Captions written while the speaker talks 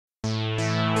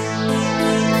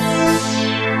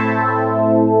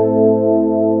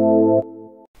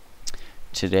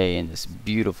today in this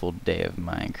beautiful day of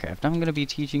Minecraft, I'm going to be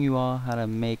teaching you all how to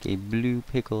make a blue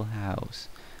pickle house.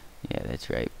 Yeah, that's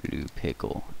right, blue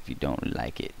pickle. If you don't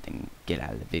like it, then get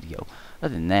out of the video.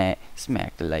 Other than that,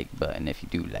 smack the like button if you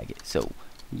do like it. So,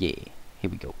 yeah, here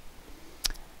we go.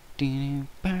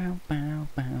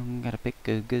 Gotta pick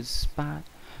a good spot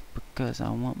because I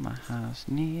want my house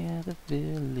near the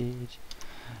village.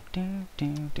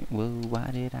 Well,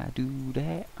 why did I do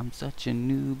that? I'm such a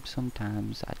noob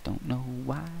sometimes. I don't know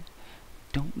why.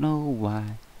 Don't know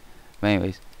why. But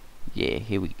anyways, yeah,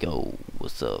 here we go.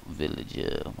 What's up,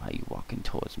 villager? Why are you walking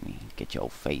towards me? Get your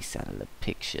face out of the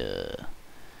picture.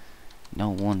 No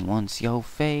one wants your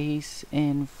face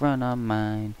in front of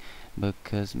mine,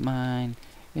 because mine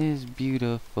is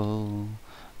beautiful.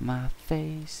 My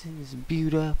face is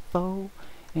beautiful,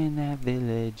 and that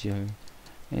villager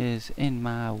is in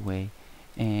my way,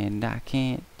 and I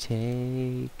can't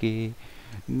take it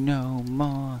no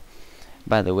more.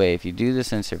 By the way, if you do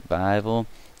this in survival,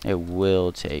 it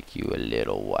will take you a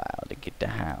little while to get the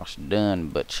house done,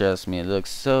 but trust me, it looks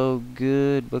so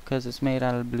good because it's made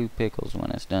out of blue pickles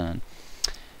when it's done.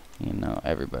 You know,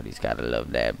 everybody's gotta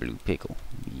love that blue pickle.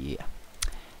 Yeah,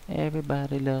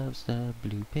 everybody loves the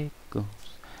blue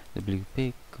pickles, the blue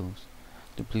pickles,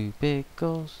 the blue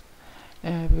pickles.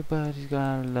 Everybody's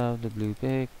gotta love the blue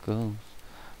pickles,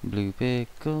 blue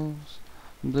pickles,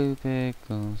 blue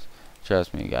pickles.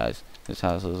 Trust me, guys, this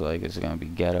house looks like it's gonna be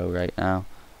ghetto right now,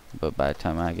 but by the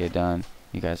time I get done,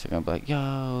 you guys are gonna be like,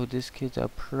 yo, this kid's a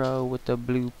pro with the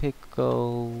blue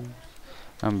pickles.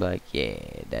 I'm like,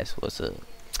 yeah, that's what's up.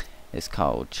 It's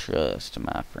called trust,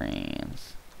 my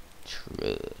friends.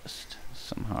 Trust.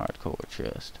 Some hardcore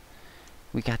trust.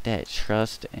 We got that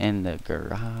trust in the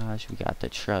garage. We got the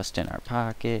trust in our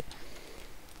pocket.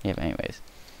 Yeah, but anyways,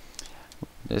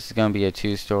 this is gonna be a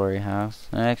 2-story house.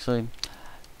 And actually,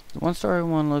 the 1-story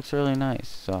one looks really nice,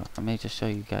 so I may just show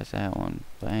you guys that one.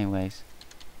 But anyways,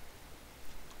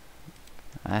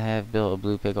 I have built a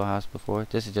blue pickle house before.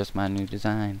 This is just my new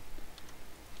design.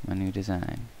 My new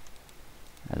design.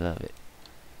 I love it.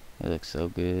 It looks so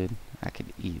good. I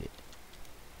could eat it,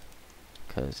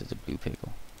 cause it's a blue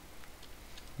pickle.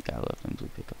 Gotta love them blue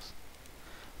pickles.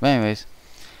 But anyways,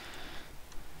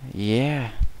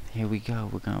 yeah, here we go.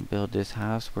 We're gonna build this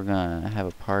house. We're gonna have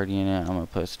a party in it. I'm gonna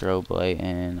put a strobe light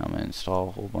in. I'm gonna install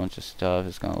a whole bunch of stuff.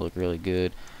 It's gonna look really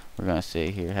good. We're gonna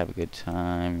sit here, have a good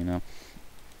time, you know.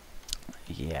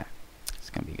 Yeah, it's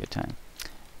gonna be a good time.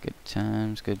 Good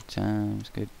times, good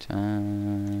times, good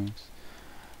times,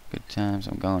 good times.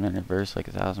 I'm going in reverse like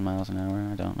 1,000 miles an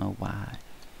hour. I don't know why.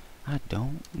 I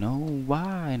don't know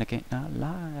why, and I can't not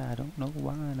lie. I don't know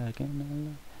why, and I can't not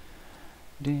lie.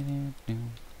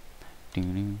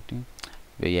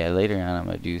 But yeah, later on I'm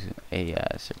gonna do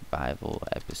a survival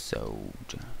episode.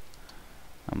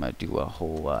 I'm gonna do a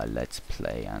whole let's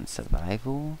play on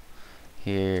survival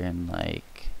here in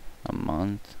like a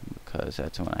month, because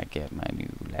that's when I get my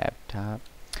new laptop.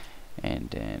 And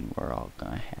then we're all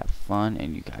gonna have fun,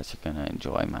 and you guys are gonna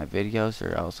enjoy my videos,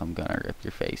 or else I'm gonna rip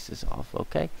your faces off,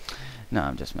 okay? No,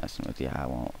 I'm just messing with you. I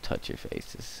won't touch your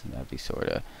faces. That'd be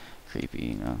sorta creepy,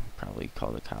 you know. Probably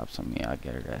call the cops on me. I'll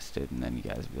get arrested, and then you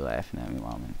guys be laughing at me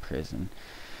while I'm in prison.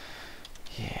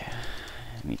 Yeah.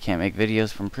 And you can't make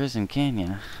videos from prison, can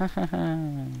ya?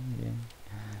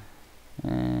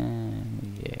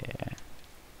 Yeah.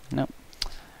 Nope.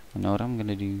 I know what I'm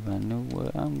gonna do. I know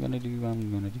what I'm gonna do.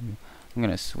 I'm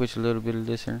gonna switch a little bit of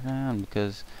this around,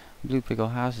 because blue pickle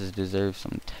houses deserve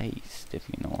some taste, if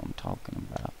you know what I'm talking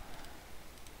about.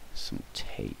 Some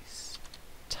taste.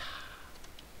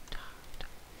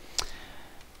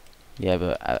 Yeah,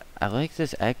 but I like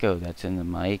this echo that's in the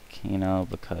mic, you know,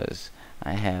 because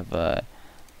I have a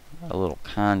little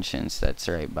conscience that's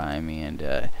right by me, and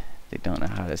they don't know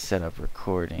how to set up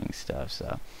recording stuff,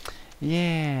 so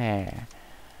yeah.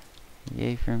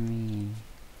 Yay for me.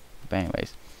 But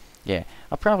anyways, yeah,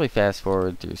 I'll probably fast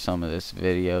forward through some of this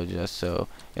video just so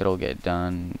it'll get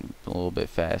done a little bit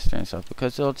faster and stuff,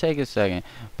 because it'll take a second,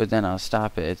 but then I'll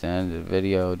stop it at the end of the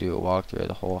video, do a walkthrough of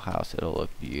the whole house. It'll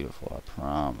look beautiful, I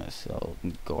promise. It'll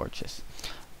look gorgeous.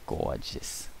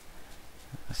 Gorgeous.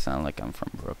 I sound like I'm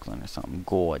from Brooklyn or something.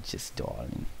 Gorgeous,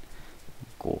 darling.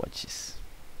 Gorgeous.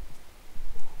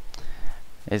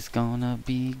 It's gonna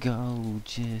be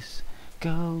gorgeous.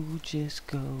 Gorgeous,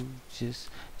 gorgeous,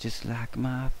 just like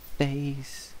my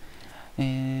face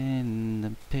in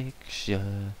the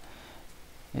picture.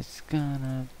 It's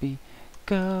gonna be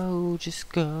gorgeous,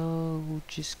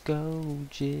 gorgeous,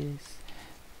 gorgeous.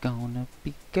 Gonna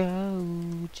be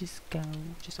gorgeous,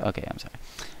 gorgeous. Okay, I'm sorry.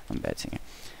 I'm a bad singer.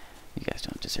 You guys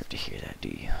don't deserve to hear that, do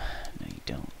you? No, you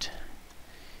don't.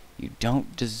 You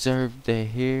don't deserve to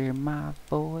hear my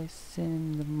voice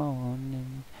in the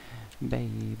morning,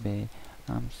 baby.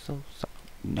 I'm so sorry.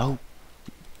 No!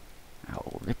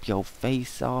 I'll rip your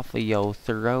face off of your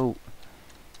throat.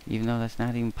 Even though that's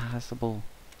not even possible.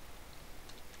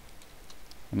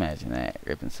 Imagine that,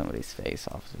 ripping somebody's face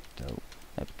off the throat.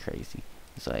 That'd be crazy.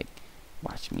 It's like,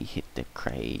 watch me hit the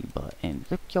cray button.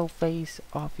 Rip your face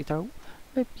off your throat.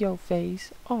 Rip your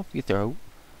face off your throat.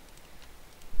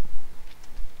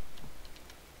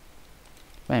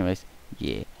 But anyways,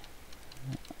 yeah.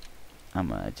 I'm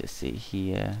gonna just sit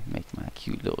here, make my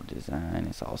cute little design.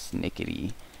 It's all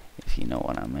snickety, if you know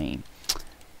what I mean.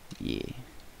 Yeah,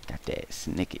 got that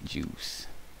snicket juice.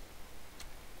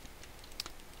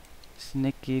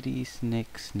 Snickety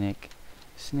snick snick.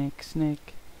 Snick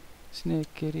snick.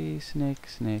 Snickety snick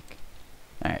snick.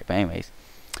 Alright, but anyways.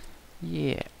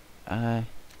 Yeah, I'll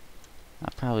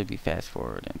probably be fast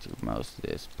forwarding through most of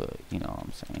this, but you know what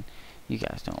I'm saying. You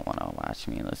guys don't want to watch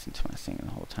me and listen to my singing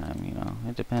the whole time, you know.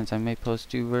 It depends. I may post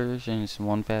 2 versions,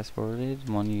 one fast forwarded,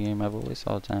 one you hear my voice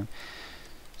all the time.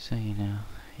 So, you know,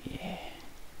 yeah.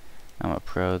 I'm a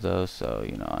pro though, so,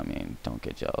 you know, I mean, don't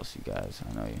get jealous, you guys.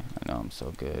 I know I'm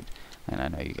so good. And I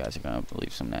know you guys are going to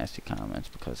leave some nasty comments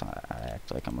because I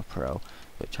act like I'm a pro.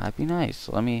 But try to be nice.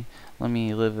 Let me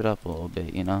live it up a little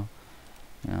bit, you know.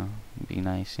 You know, be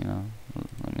nice, you know.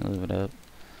 Let me live it up.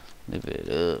 Live it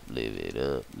up, live it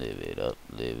up, live it up,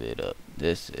 live it up.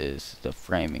 This is the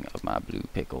framing of my blue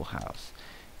pickle house.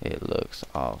 It looks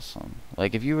awesome.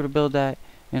 Like, if you were to build that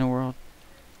in a world,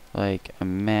 like,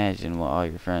 imagine what all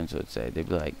your friends would say. They'd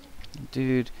be like,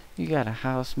 dude, you got a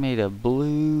house made of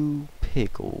blue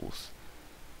pickles.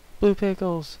 Blue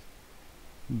pickles.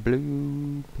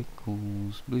 Blue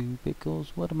pickles, blue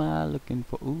pickles. What am I looking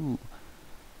for? Ooh.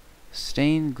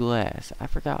 Stained glass. I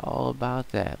forgot all about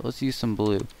that. Let's use some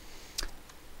blue.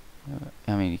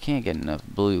 I mean, you can't get enough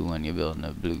blue when you're building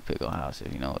a blue pickle house,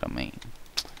 if you know what I mean.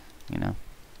 You know?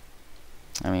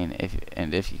 I mean,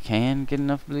 if you can get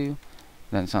enough blue,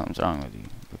 then something's wrong with you.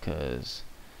 Because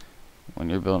when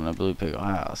you're building a blue pickle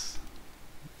house,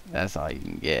 that's all you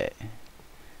can get.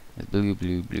 It's blue,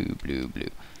 blue, blue, blue, blue.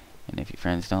 And if your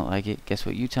friends don't like it, guess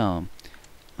what you tell them?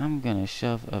 I'm gonna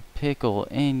shove a pickle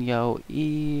in your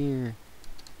ear.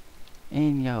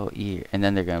 In your ear. And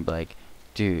then they're gonna be like,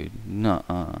 dude,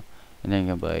 nuh-uh. And then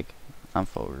you're gonna be like, I'm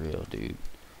for real, dude.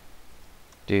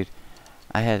 Dude,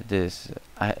 I had this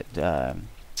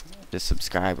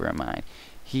subscriber of mine.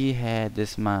 He had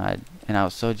this mod, and I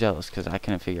was so jealous because I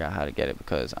couldn't figure out how to get it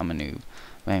because I'm a noob.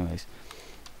 But anyways,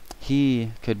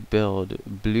 he could build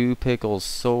blue pickle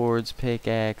swords,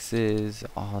 pickaxes,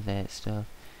 all that stuff.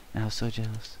 And I was so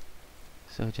jealous.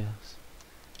 So jealous.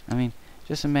 I mean,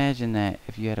 just imagine that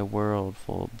if you had a world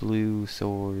full of blue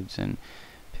swords and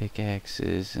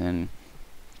pickaxes, and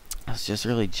I was just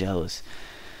really jealous.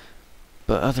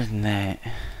 But other than that,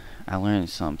 I learned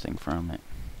something from it.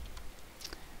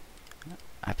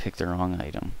 I picked the wrong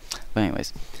item. But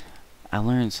anyways, I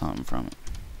learned something from it.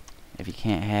 If you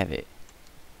can't have it,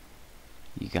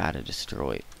 you gotta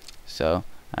destroy it. So,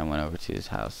 I went over to his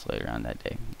house later on that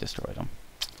day. Destroyed them.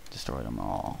 Destroyed them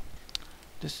all.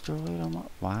 Destroyed them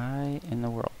all. Why in the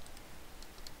world?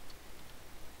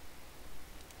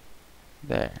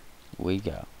 There we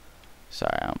go.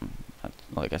 Sorry,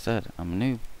 like I said, I'm a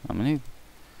noob. I'm a noob.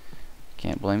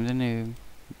 Can't blame the noob.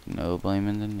 No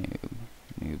blaming the noob.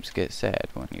 Noobs get sad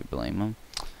when you blame them.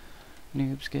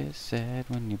 Noobs get sad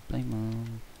when you blame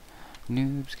them.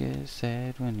 Noobs get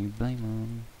sad when you blame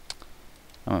them.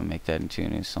 I'm gonna make that into a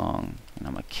new song, and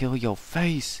I'm gonna kill your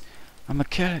face. I'm gonna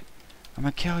kill it. I'm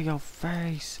gonna kill your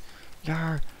face.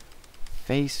 Your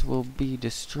face will be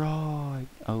destroyed.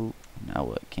 Oh, now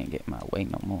what? Can't get in my way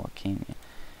no more, can you?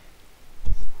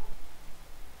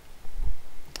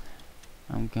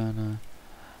 I'm gonna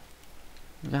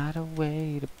ride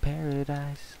away to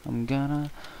paradise. I'm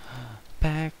gonna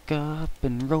pack up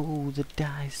and roll the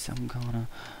dice. I'm gonna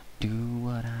do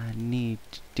what I need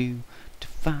to do to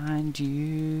find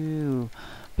you.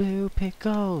 Blue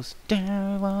pickles,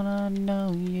 I wanna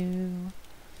know you.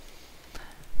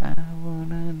 I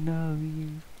wanna know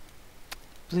you.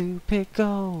 Blue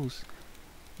pickles,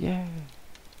 yeah.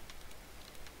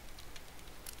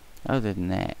 Other than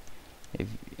that,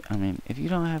 if you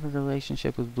don't have a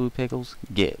relationship with blue pickles,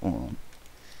 get one.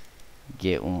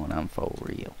 Get one, I'm for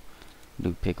real.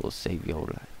 Blue pickles save your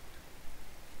life.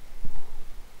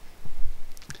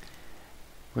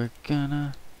 We're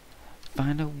gonna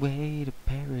find a way to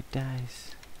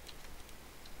paradise.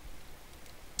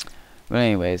 But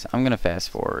anyways, I'm gonna fast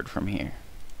forward from here.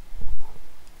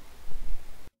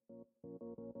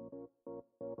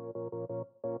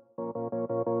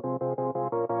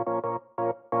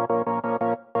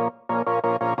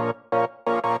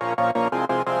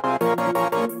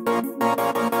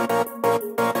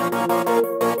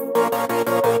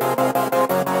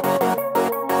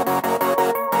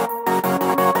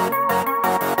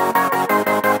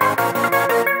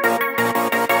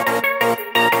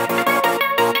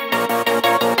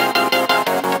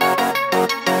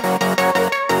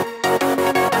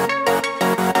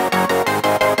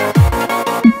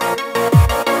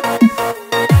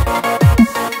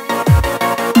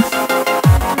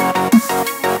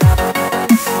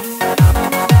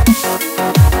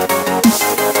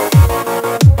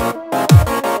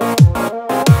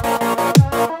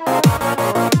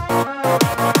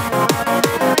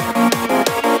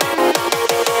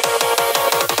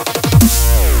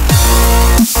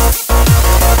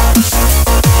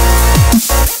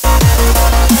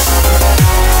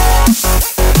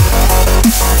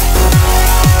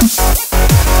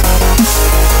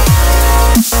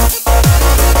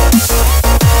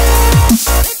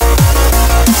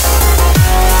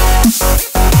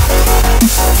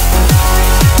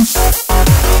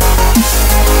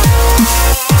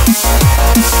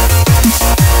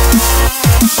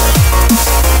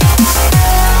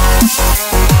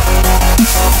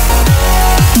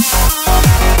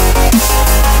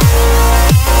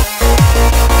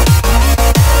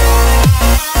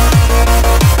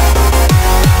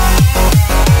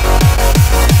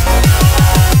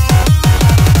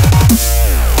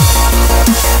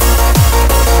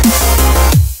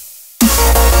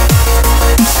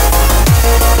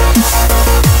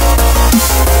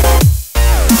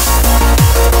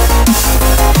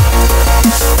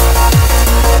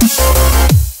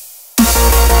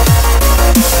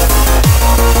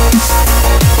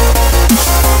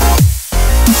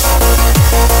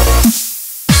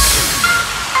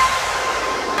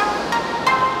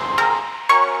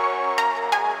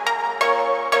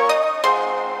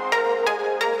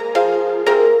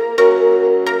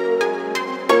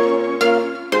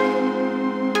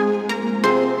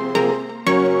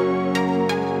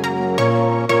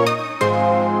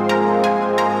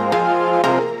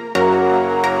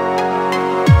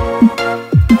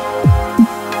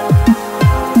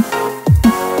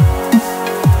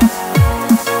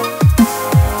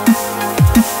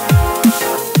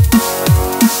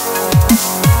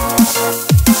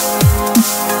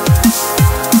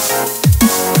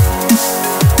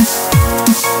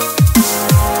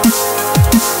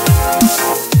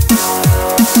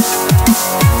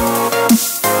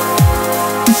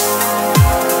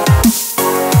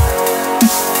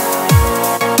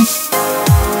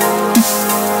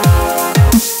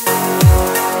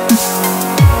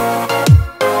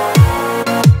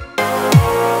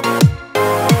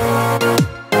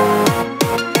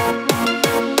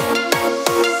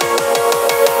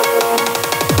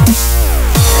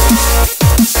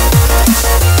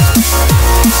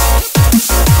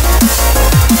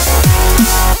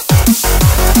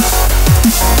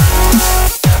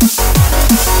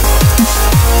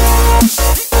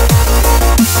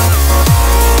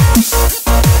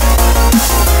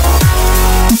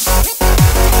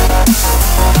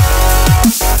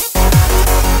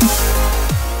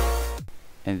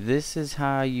 this is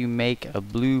how you make a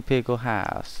blue pickle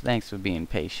house. Thanks for being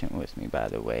patient with me, by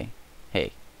the way.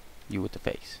 Hey, you with the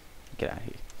face. Get out of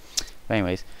here. But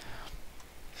anyways,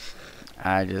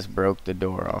 I just broke the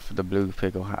door off of the blue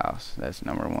pickle house. That's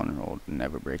number 1 rule.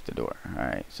 Never break the door.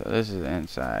 Alright, so this is the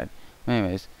inside.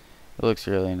 Anyways, it looks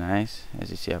really nice. As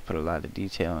you see, I put a lot of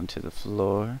detail into the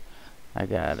floor. I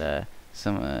got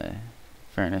some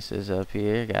furnaces up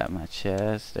here. Got my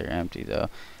chest. They're empty though.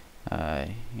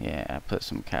 Yeah, I put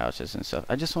some couches and stuff.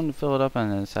 I just wanted to fill it up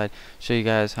on the inside, show you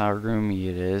guys how roomy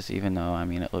it is, even though, I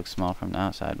mean, it looks small from the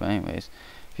outside. But anyways,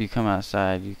 if you come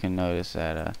outside, you can notice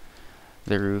that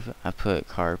the roof, I put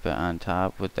carpet on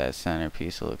top with that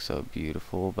centerpiece. It looks so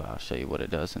beautiful, but I'll show you what it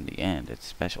does in the end. It's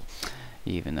special,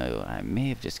 even though I may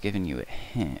have just given you a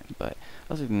hint. But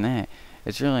other than that,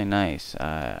 it's really nice.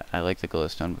 I like the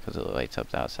glowstone because it lights up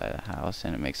the outside of the house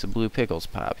and it makes the blue pickles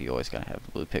pop. You always gotta have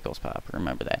the blue pickles pop.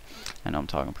 Remember that. I know I'm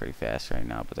talking pretty fast right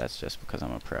now, but that's just because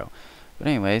I'm a pro. But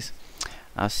anyways,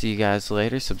 I'll see you guys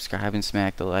later. Subscribe and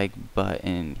smack the like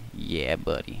button. Yeah,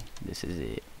 buddy. This is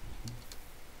it.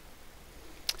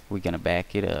 We're gonna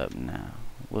back it up now.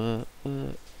 What?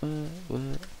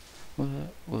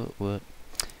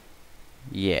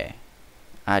 Yeah.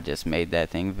 I just made that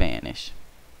thing vanish.